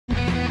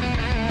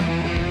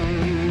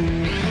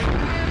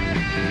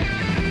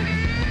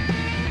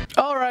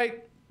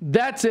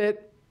that's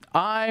it.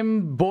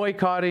 I'm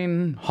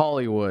boycotting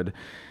Hollywood.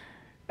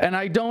 And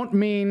I don't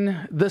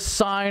mean the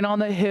sign on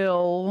the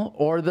hill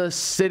or the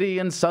city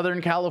in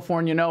Southern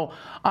California. No,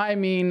 I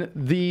mean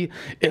the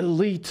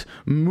elite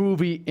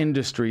movie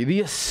industry, the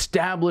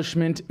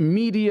establishment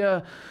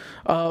media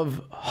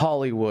of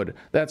Hollywood.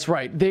 That's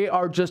right. They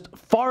are just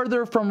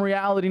farther from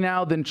reality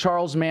now than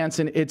Charles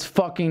Manson. It's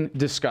fucking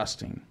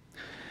disgusting.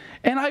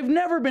 And I've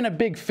never been a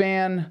big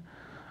fan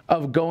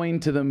of going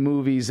to the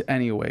movies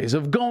anyways,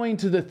 of going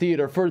to the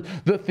theater for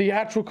the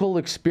theatrical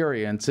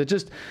experience. It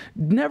just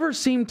never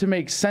seemed to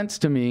make sense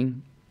to me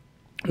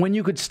when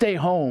you could stay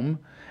home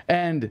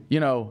and,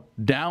 you know,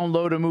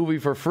 download a movie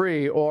for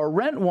free or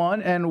rent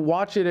one and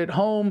watch it at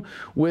home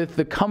with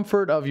the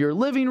comfort of your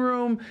living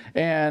room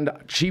and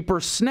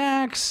cheaper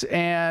snacks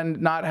and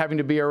not having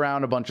to be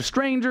around a bunch of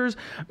strangers.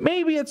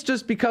 Maybe it's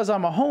just because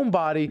I'm a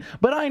homebody,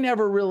 but I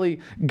never really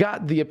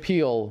got the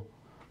appeal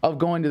of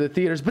going to the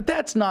theaters. But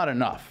that's not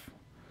enough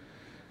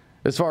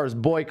as far as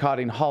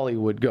boycotting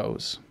Hollywood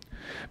goes,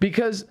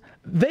 because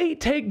they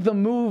take the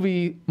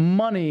movie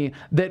money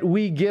that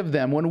we give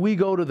them when we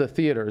go to the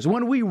theaters,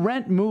 when we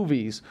rent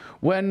movies,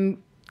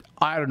 when,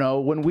 I don't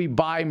know, when we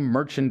buy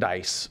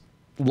merchandise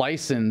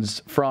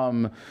licensed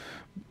from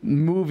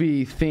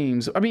movie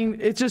themes. I mean,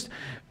 it's just,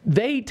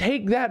 they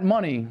take that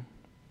money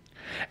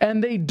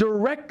and they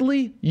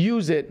directly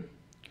use it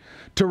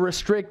to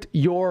restrict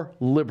your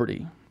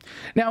liberty.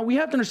 Now, we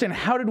have to understand,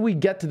 how did we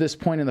get to this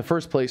point in the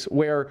first place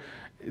where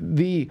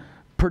the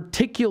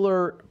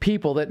particular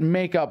people that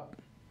make up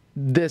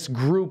this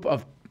group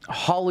of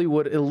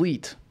Hollywood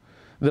elite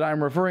that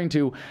I'm referring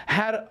to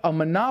had a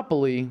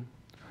monopoly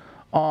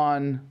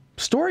on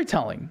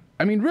storytelling?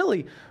 I mean,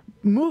 really,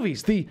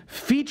 movies, the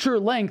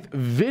feature-length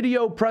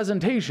video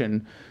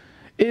presentation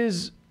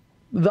is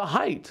the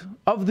height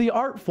of the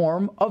art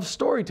form of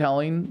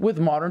storytelling with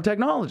modern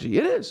technology.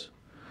 It is.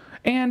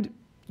 And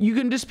you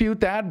can dispute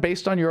that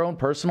based on your own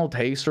personal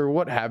taste or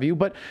what have you,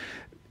 but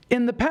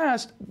in the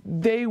past,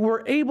 they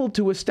were able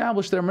to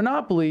establish their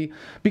monopoly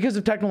because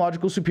of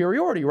technological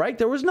superiority, right?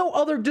 There was no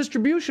other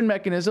distribution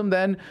mechanism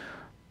than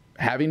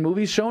having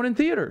movies shown in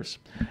theaters.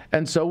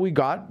 And so we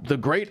got the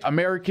great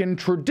American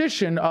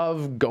tradition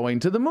of going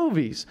to the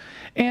movies.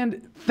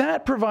 And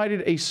that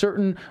provided a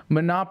certain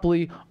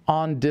monopoly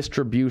on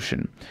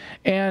distribution.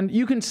 And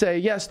you can say,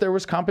 yes, there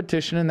was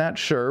competition in that,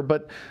 sure,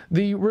 but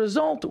the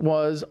result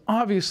was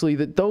obviously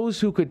that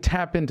those who could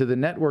tap into the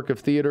network of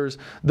theaters,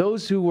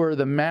 those who were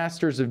the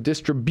masters of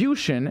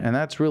distribution, and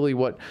that's really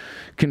what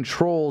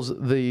controls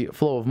the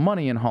flow of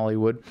money in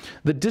Hollywood,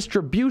 the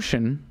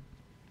distribution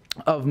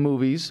of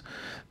movies,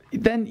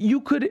 then you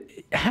could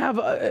have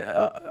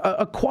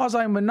a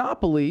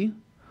quasi-monopoly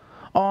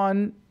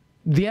on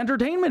the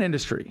entertainment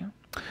industry.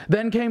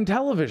 Then came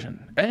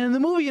television, and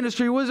the movie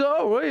industry was,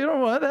 oh, well, you know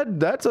what,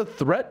 that's a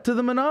threat to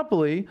the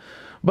monopoly.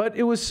 But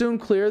it was soon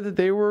clear that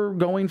they were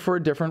going for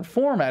a different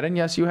format. And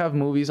yes, you have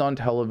movies on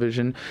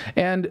television.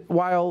 And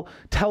while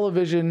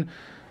television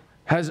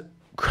has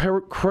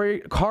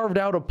carved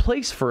out a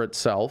place for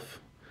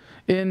itself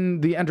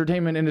in the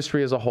entertainment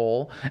industry as a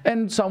whole,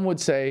 and some would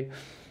say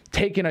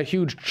taken a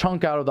huge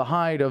chunk out of the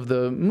hide of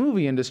the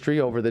movie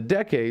industry over the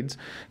decades,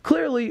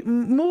 clearly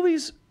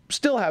movies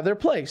still have their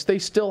place. They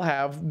still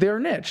have their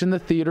niche, and the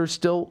theaters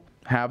still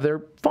have their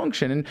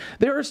function. And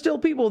there are still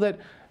people that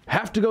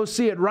have to go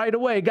see it right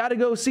away, got to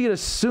go see it as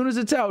soon as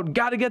it's out,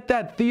 got to get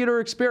that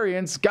theater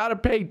experience, got to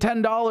pay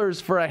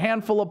 $10 for a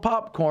handful of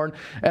popcorn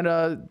and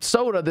a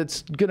soda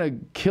that's going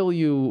to kill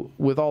you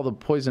with all the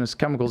poisonous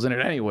chemicals in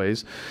it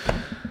anyways.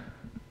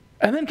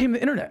 And then came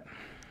the internet.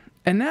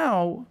 And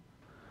now,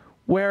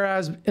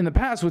 whereas in the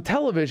past with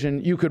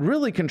television, you could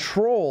really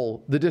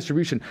control the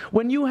distribution.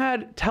 When you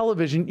had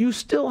television, you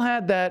still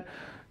had that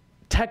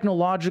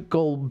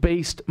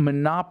technological-based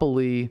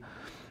monopoly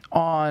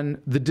on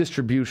the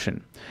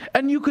distribution.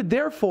 And you could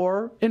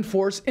therefore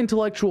enforce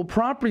intellectual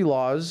property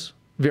laws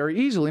very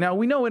easily. Now,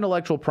 we know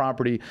intellectual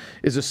property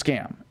is a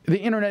scam. The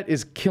internet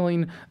is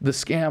killing the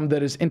scam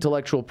that is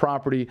intellectual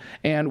property,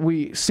 and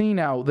we see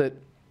now that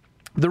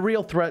the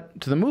real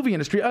threat to the movie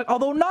industry,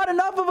 although not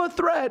enough of a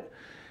threat,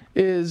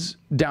 is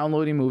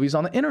downloading movies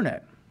on the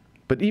internet.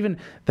 But even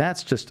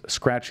that's just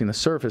scratching the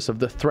surface of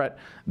the threat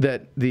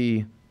that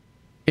the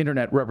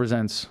internet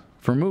represents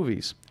for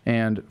movies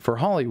and for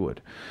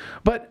Hollywood.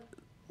 But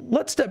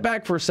let's step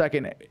back for a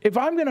second. If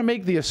I'm going to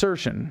make the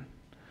assertion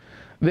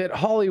that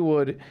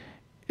Hollywood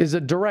is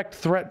a direct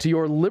threat to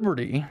your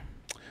liberty,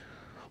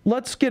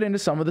 let's get into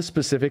some of the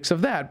specifics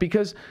of that,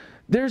 because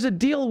there's a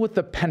deal with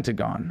the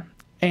Pentagon.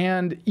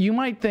 And you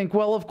might think,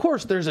 well, of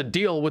course there's a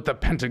deal with the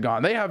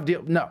Pentagon. They have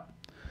deal. No.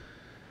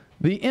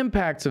 The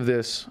impacts of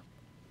this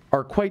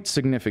are quite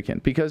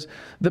significant, because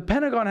the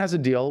Pentagon has a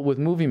deal with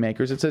movie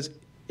makers. It says,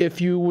 if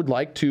you would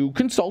like to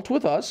consult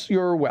with us,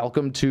 you're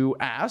welcome to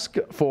ask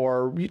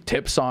for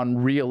tips on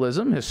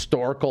realism,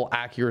 historical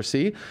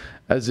accuracy,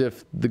 as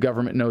if the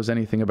government knows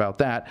anything about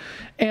that.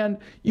 And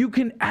you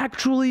can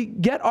actually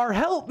get our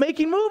help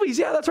making movies.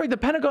 Yeah, that's right. The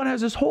Pentagon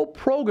has this whole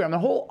program, the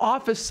whole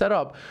office set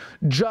up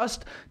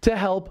just to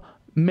help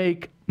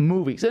make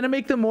movies and to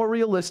make them more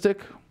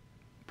realistic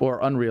or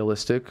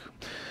unrealistic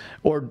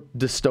or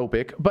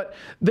dystopic, but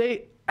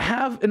they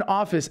have an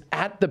office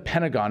at the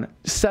Pentagon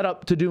set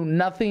up to do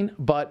nothing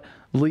but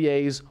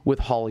liaise with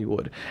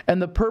Hollywood.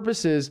 And the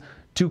purpose is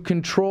to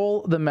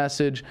control the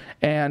message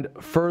and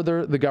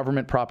further the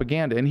government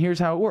propaganda. And here's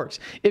how it works.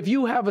 If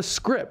you have a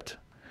script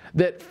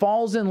that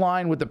falls in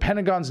line with the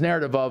Pentagon's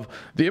narrative of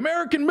the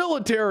American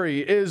military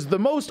is the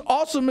most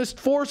awesomest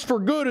force for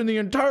good in the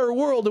entire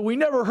world, and we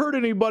never hurt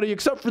anybody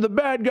except for the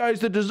bad guys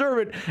that deserve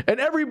it, and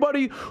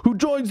everybody who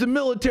joins the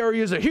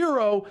military is a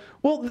hero,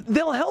 well,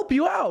 they'll help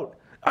you out.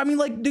 I mean,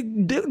 like,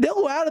 they'll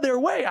go out of their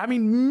way. I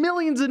mean,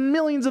 millions and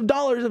millions of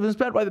dollars have been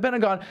spent by the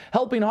Pentagon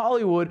helping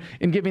Hollywood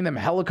in giving them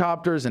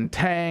helicopters and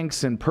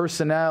tanks and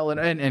personnel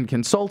and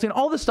consulting,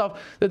 all the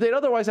stuff that they'd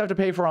otherwise have to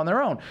pay for on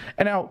their own.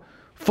 And now,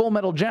 Full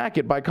Metal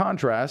Jacket, by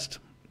contrast,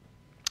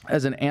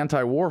 as an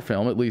anti-war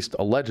film, at least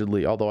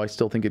allegedly, although I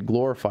still think it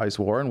glorifies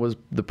war and was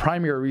the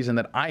primary reason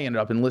that I ended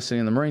up enlisting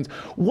in the Marines,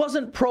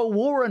 wasn't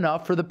pro-war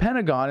enough for the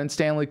Pentagon, and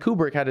Stanley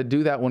Kubrick had to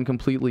do that one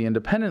completely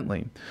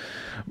independently.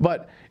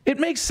 But it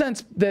makes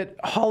sense that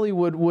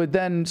Hollywood would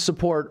then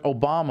support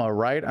Obama,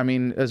 right? I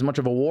mean, as much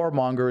of a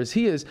warmonger as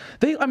he is,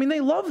 they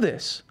love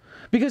this.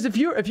 Because if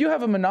you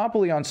have a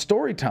monopoly on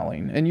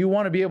storytelling and you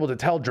want to be able to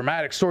tell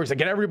dramatic stories that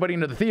get everybody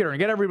into the theater and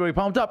get everybody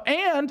pumped up,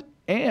 and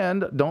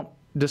don't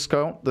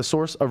discount the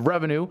source of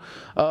revenue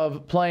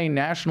of playing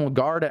National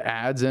Guard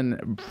ads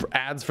and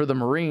ads for the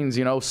Marines,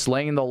 you know,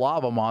 slaying the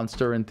lava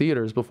monster in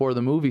theaters before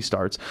the movie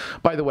starts.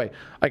 By the way,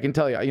 I can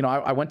tell you, you know,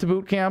 I went to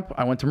boot camp,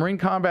 I went to Marine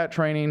combat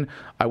training,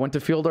 I went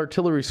to field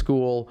artillery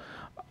school,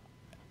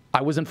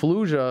 I was in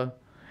Fallujah,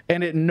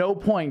 and at no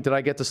point did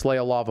I get to slay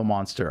a lava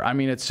monster. I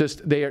mean, it's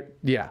just,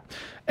 yeah.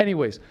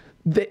 Anyways,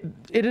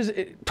 it is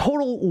a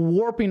total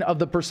warping of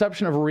the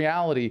perception of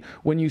reality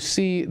when you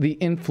see the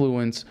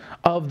influence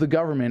of the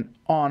government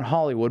on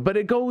Hollywood. But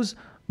it goes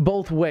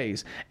both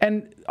ways.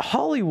 And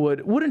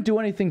Hollywood wouldn't do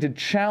anything to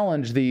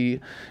challenge the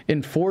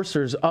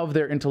enforcers of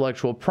their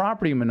intellectual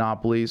property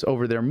monopolies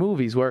over their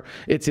movies, where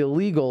it's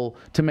illegal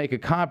to make a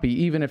copy,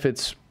 even if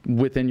it's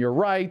within your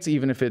rights,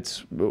 even if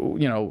it's,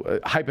 you know,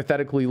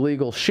 hypothetically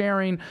legal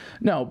sharing.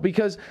 No,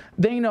 because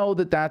they know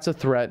that that's a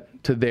threat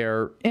to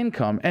their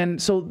income. And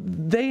so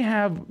they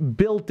have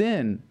built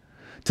in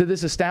to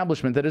this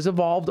establishment that has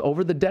evolved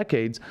over the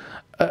decades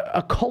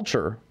a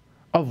culture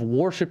of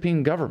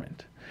worshiping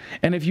government.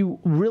 And if you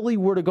really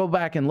were to go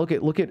back and look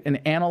at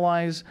and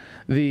analyze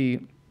the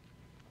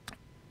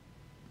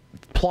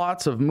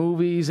plots of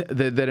movies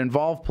that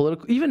involve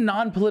political, even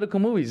non-political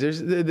movies, there's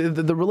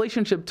the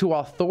relationship to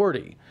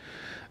authority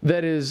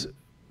that is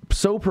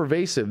so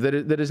pervasive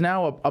that is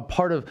now a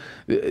part of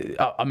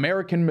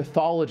American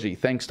mythology,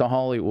 thanks to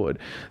Hollywood.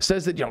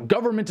 Says that, you know,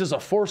 government is a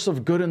force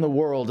of good in the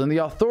world and the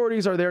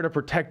authorities are there to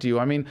protect you.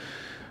 I mean,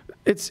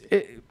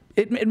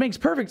 it makes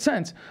perfect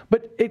sense,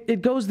 but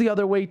it goes the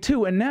other way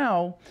too. And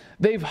now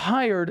they've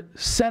hired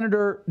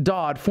Senator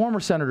Dodd, former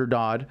Senator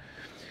Dodd,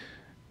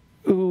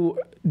 who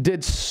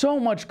did so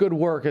much good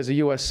work as a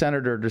U.S.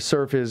 Senator to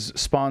serve his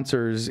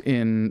sponsors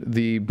in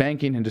the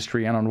banking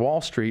industry and on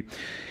Wall Street.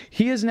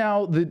 He is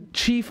now the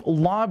chief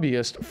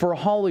lobbyist for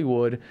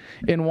Hollywood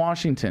in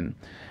Washington.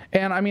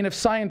 And I mean, if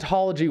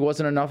Scientology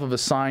wasn't enough of a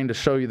sign to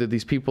show you that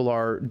these people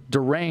are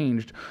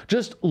deranged,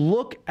 just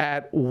look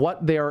at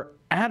what they're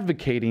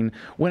advocating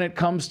when it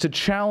comes to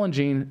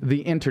challenging the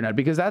internet,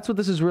 because that's what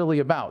this is really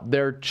about.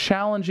 They're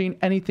challenging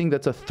anything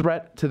that's a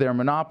threat to their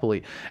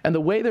monopoly, and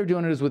the way they're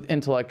doing it is with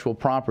intellectual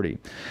property.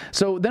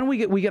 So then we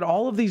get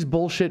all of these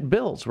bullshit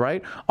bills,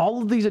 right?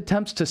 All of these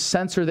attempts to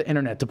censor the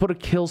internet, to put a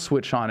kill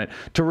switch on it,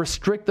 to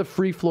restrict the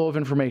free flow of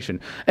information,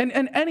 and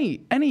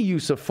any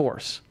use of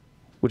force,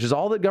 which is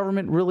all that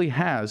government really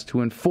has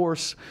to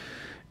enforce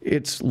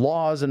its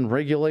laws and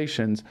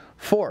regulations.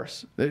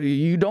 Force.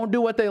 You don't do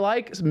what they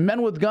like,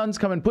 men with guns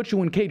come and put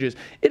you in cages.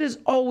 It is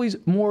always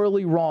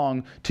morally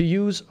wrong to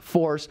use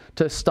force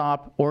to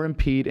stop or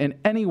impede in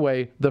any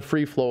way the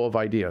free flow of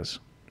ideas.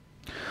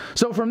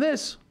 So from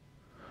this,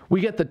 we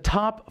get the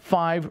top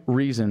 5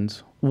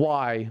 reasons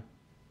why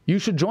you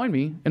should join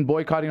me in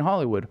boycotting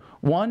Hollywood.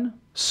 1,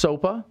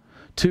 SOPA.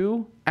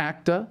 2,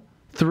 ACTA.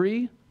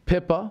 3,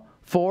 PIPA.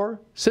 4,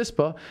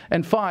 CISPA.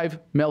 And 5,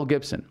 Mel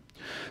Gibson.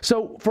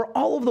 So for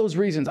all of those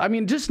reasons, I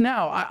mean, just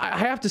now, I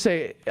have to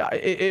say,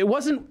 it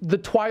wasn't the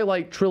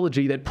Twilight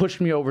trilogy that pushed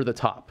me over the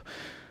top.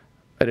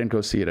 I didn't go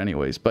see it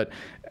anyways, but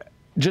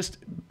just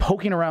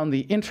poking around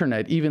the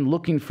internet, even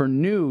looking for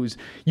news,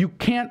 you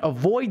can't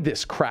avoid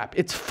this crap.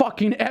 It's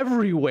fucking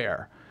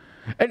everywhere.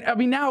 And I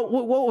mean, now,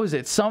 what was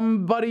it?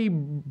 Somebody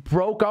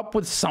broke up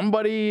with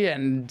somebody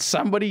and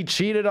somebody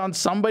cheated on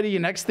somebody,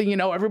 and next thing you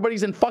know,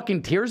 everybody's in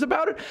fucking tears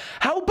about it?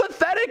 How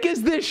pathetic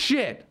is this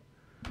shit?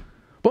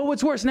 But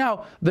what's worse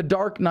now, The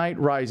Dark Knight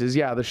Rises.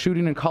 Yeah, the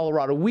shooting in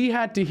Colorado. We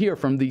had to hear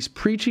from these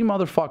preachy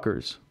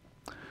motherfuckers.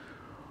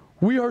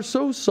 We are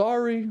so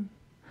sorry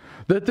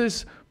that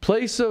this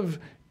place of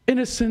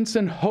innocence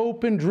and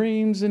hope and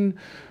dreams and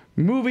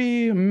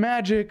movie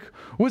magic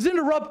was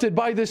interrupted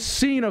by this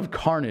scene of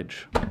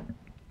carnage.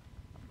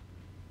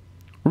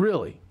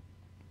 Really?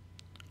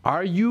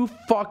 Are you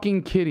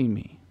fucking kidding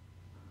me?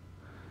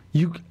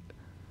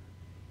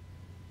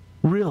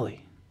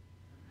 Really?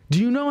 Do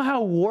you know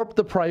how warped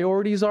the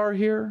priorities are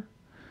here?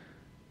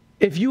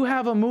 If you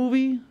have a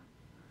movie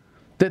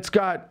that's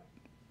got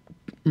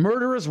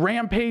murderous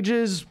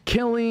rampages,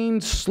 killing,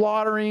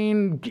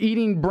 slaughtering,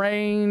 eating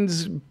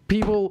brains,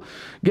 people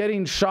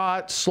getting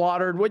shot,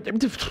 slaughtered.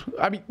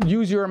 I mean,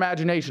 use your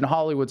imagination.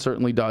 Hollywood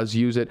certainly does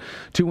use it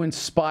to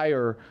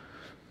inspire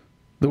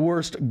the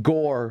worst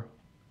gore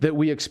that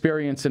we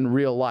experience in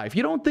real life.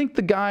 You don't think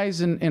the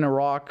guys in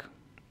Iraq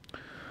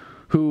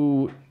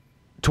who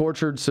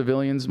tortured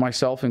civilians,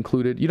 myself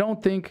included, you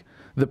don't think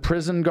the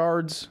prison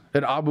guards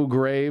at Abu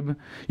Ghraib,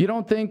 you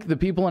don't think the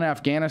people in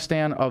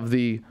Afghanistan of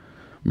the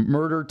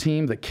murder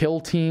team, the kill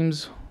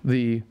teams,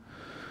 the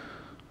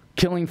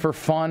killing for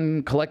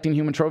fun, collecting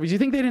human trophies, you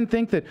think they didn't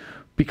think that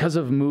because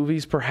of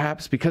movies,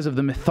 perhaps, because of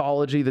the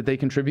mythology that they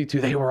contribute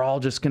to, they were all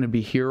just going to be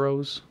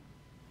heroes?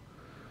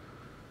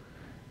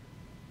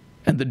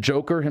 And the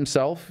Joker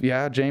himself,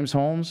 yeah, James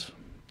Holmes,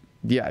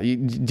 yeah,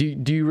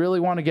 do you really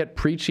want to get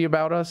preachy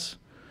about us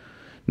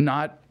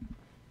not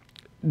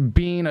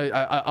being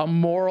a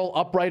moral,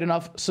 upright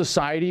enough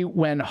society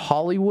when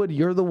Hollywood,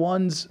 you're the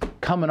ones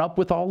coming up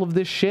with all of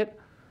this shit?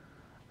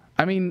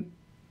 I mean,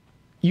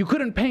 you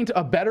couldn't paint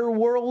a better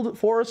world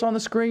for us on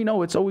the screen?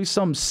 No, it's always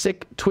some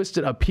sick,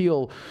 twisted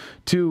appeal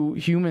to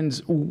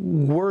humans'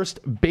 worst,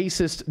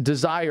 basest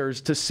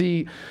desires to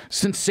see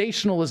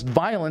sensationalist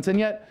violence. And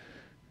yet,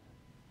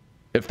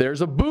 if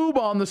there's a boob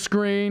on the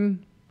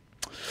screen,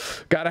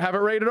 gotta have it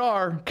rated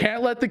R.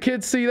 Can't let the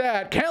kids see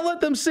that. Can't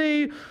let them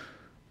see...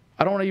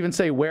 I don't want to even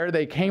say where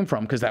they came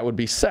from, because that would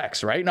be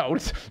sex, right? No.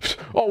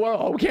 Oh,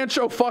 well, we can't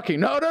show fucking.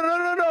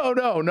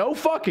 No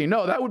fucking.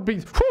 No, that would be,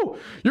 whew,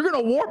 you're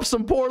going to warp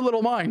some poor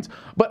little minds.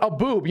 But a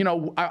boob, you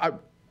know,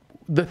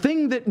 the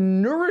thing that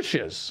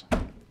nourishes,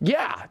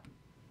 yeah,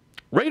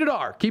 rated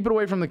R. Keep it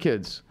away from the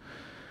kids.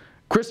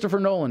 Christopher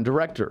Nolan,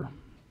 director,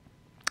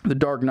 The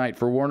Dark Knight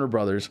for Warner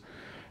Brothers,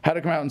 had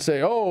to come out and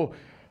say, oh,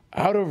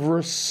 out of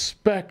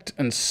respect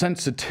and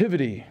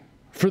sensitivity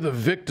for the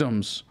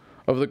victims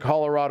of the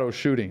Colorado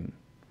shooting,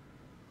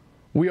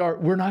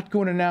 we're not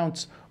going to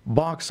announce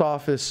box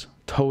office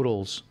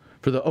totals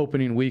for the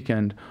opening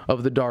weekend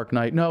of The Dark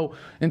Knight. No,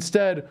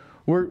 instead,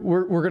 we're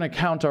going to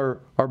count our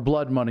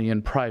blood money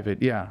in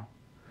private. Yeah.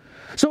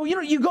 So, you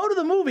know, you go to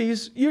the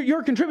movies,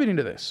 you're contributing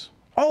to this.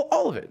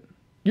 All of it.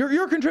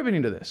 You're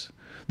contributing to this.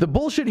 The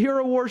bullshit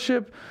hero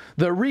worship,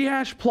 the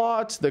rehash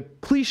plots, the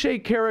cliche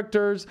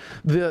characters,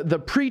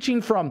 the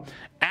preaching from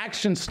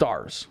action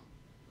stars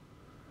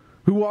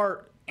who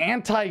are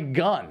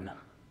anti-gun,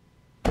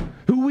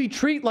 who we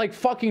treat like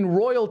fucking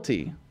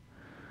royalty,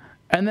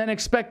 and then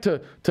expect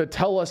to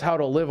tell us how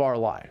to live our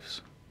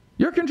lives.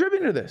 You're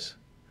contributing to this.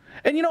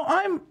 And you know,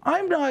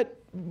 I'm not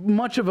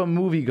much of a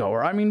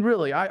moviegoer. I mean,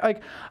 really, I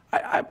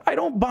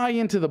don't buy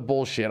into the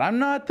bullshit. I'm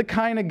not the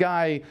kind of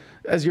guy,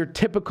 as your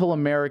typical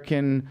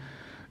American,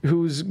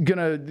 who's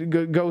gonna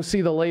go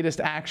see the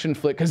latest action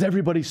flick because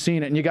everybody's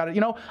seen it and you got it.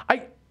 You know,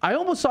 I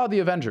almost saw The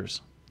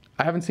Avengers.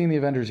 I haven't seen The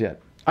Avengers yet.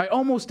 I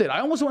almost did. I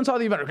almost went and saw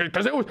The Avengers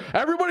because it was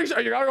everybody.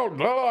 You gotta go.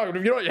 Oh,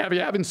 you know,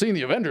 you haven't seen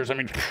The Avengers. I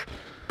mean,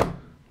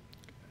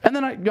 and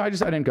then I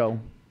didn't go.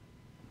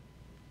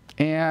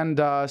 And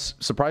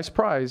surprise,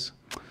 surprise,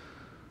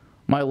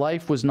 my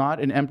life was not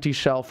an empty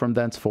shell from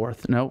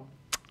thenceforth. No,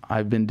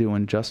 I've been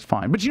doing just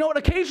fine. But you know what?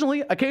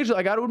 Occasionally, I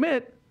got to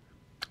admit,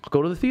 I'll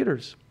go to the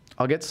theaters.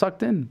 I'll get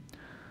sucked in.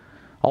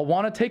 I'll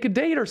want to take a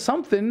date or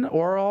something,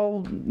 or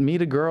I'll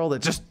meet a girl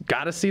that just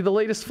got to see the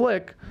latest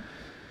flick.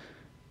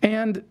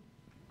 And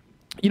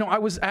you know, I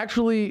was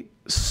actually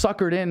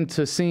suckered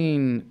into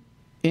seeing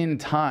In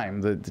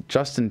Time, the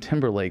Justin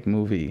Timberlake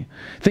movie,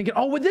 thinking,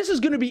 oh, well, this is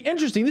going to be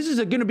interesting. This is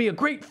going to be a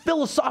great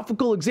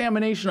philosophical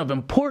examination of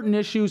important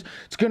issues.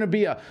 It's going to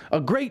be a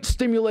great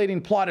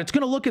stimulating plot. It's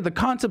going to look at the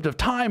concept of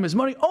time as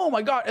money. Oh,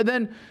 my God. And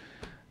then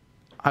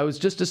I was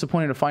just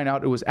disappointed to find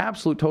out it was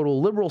absolute,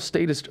 total liberal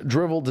statist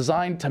drivel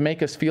designed to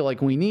make us feel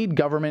like we need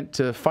government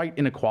to fight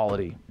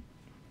inequality.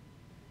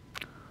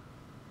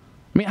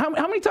 I mean, how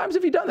many times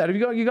have you done that?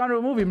 Have you gone to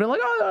a movie and been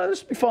like, oh,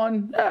 this would be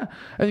fun, yeah,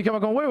 and you come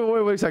up going,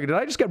 wait a second, did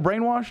I just get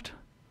brainwashed?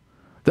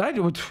 Did I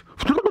do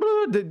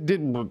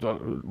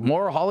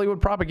more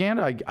Hollywood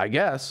propaganda? I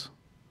guess.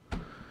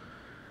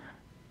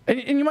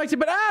 And you might say,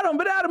 but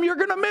Adam, you're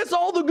gonna miss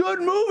all the good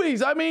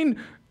movies. I mean,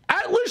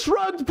 Atlas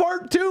Shrugged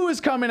Part 2 is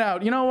coming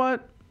out. You know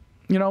what?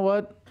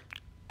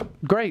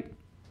 Great.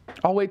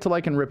 I'll wait till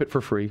I can rip it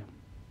for free.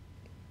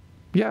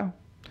 Yeah.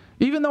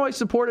 Even though I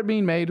support it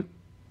being made,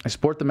 I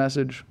support the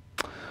message.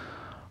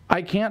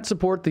 I can't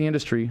support the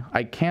industry.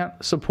 I can't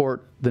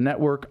support the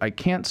network. I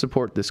can't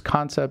support this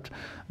concept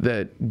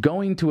that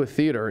going to a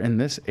theater in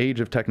this age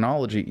of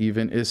technology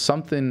even is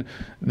something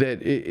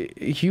that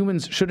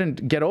humans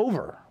shouldn't get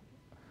over.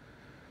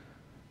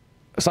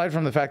 Aside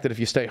from the fact that if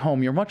you stay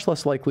home, you're much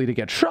less likely to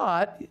get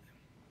shot,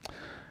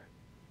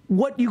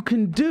 what you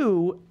can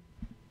do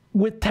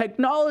with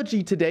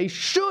technology today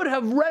should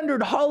have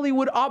rendered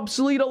Hollywood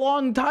obsolete a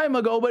long time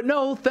ago, but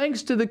no,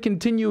 thanks to the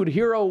continued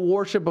hero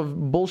worship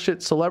of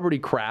bullshit celebrity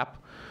crap,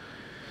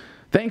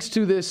 thanks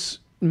to this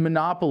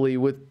monopoly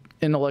with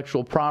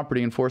intellectual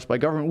property enforced by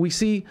government, we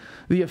see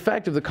the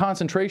effect of the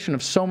concentration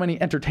of so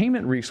many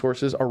entertainment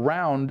resources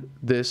around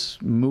this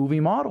movie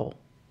model.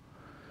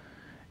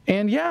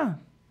 And yeah,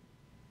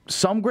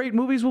 some great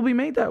movies will be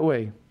made that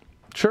way,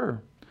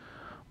 sure.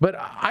 But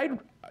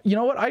you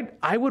know what?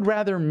 I would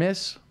rather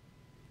miss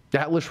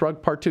Atlas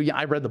Shrugged Part 2. Yeah,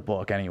 I read the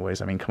book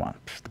anyways. I mean, come on.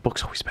 The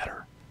book's always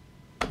better.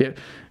 Yeah,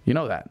 you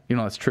know that. You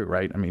know that's true,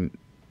 right? I mean,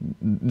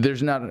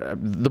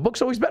 the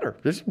book's always better.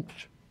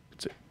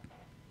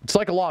 It's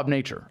like a law of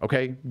nature,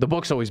 okay? The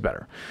book's always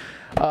better.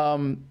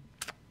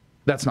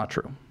 That's not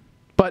true.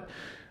 But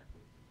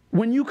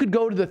when you could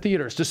go to the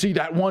theaters to see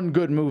that one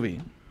good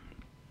movie,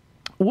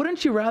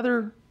 wouldn't you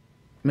rather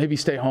maybe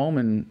stay home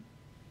and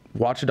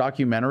watch a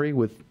documentary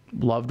with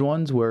loved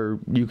ones where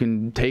you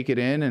can take it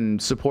in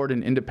and support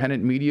an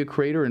independent media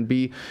creator and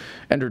be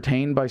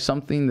entertained by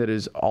something that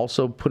is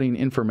also putting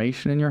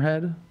information in your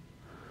head?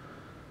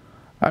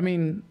 I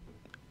mean,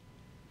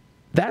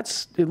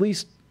 that's at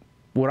least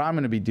what I'm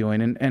going to be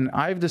doing. And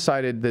I've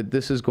decided that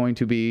this is going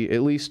to be,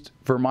 at least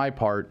for my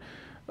part,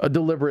 a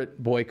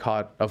deliberate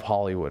boycott of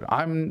Hollywood.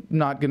 I'm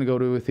not going to go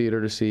to a theater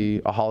to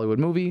see a Hollywood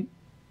movie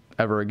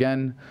ever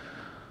again.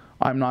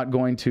 I'm not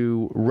going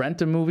to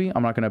rent a movie.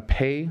 I'm not going to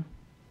pay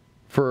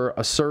for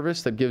a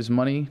service that gives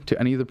money to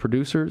any of the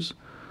producers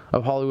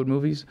of Hollywood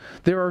movies.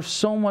 There is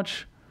so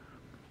much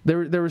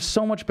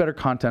better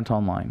content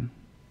online.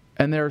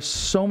 And there are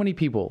so many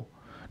people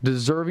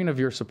deserving of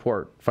your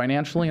support,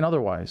 financially and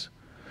otherwise,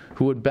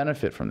 who would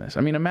benefit from this.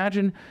 I mean,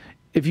 imagine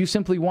if you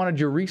simply wanted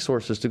your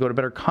resources to go to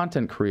better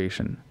content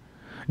creation.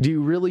 Do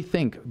you really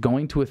think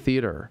going to a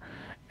theater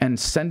and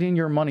sending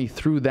your money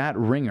through that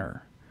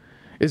ringer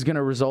is going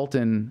to result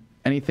in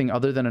anything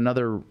other than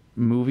another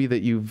movie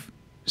that you've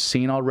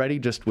seen already,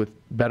 just with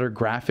better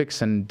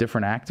graphics and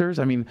different actors?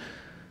 I mean,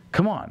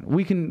 come on,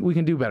 we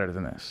can do better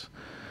than this.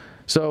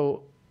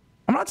 So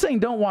I'm not saying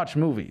don't watch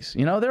movies.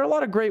 You know, there are a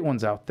lot of great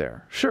ones out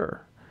there,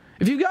 sure.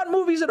 If you've got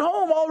movies at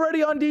home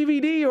already on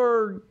DVD,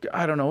 or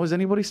I don't know, is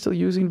anybody still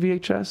using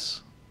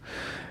VHS?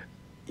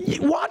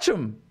 Watch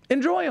them,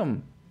 enjoy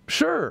them,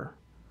 sure.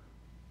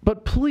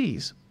 But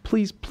please,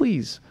 please,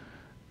 please,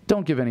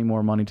 don't give any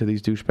more money to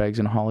these douchebags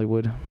in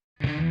Hollywood.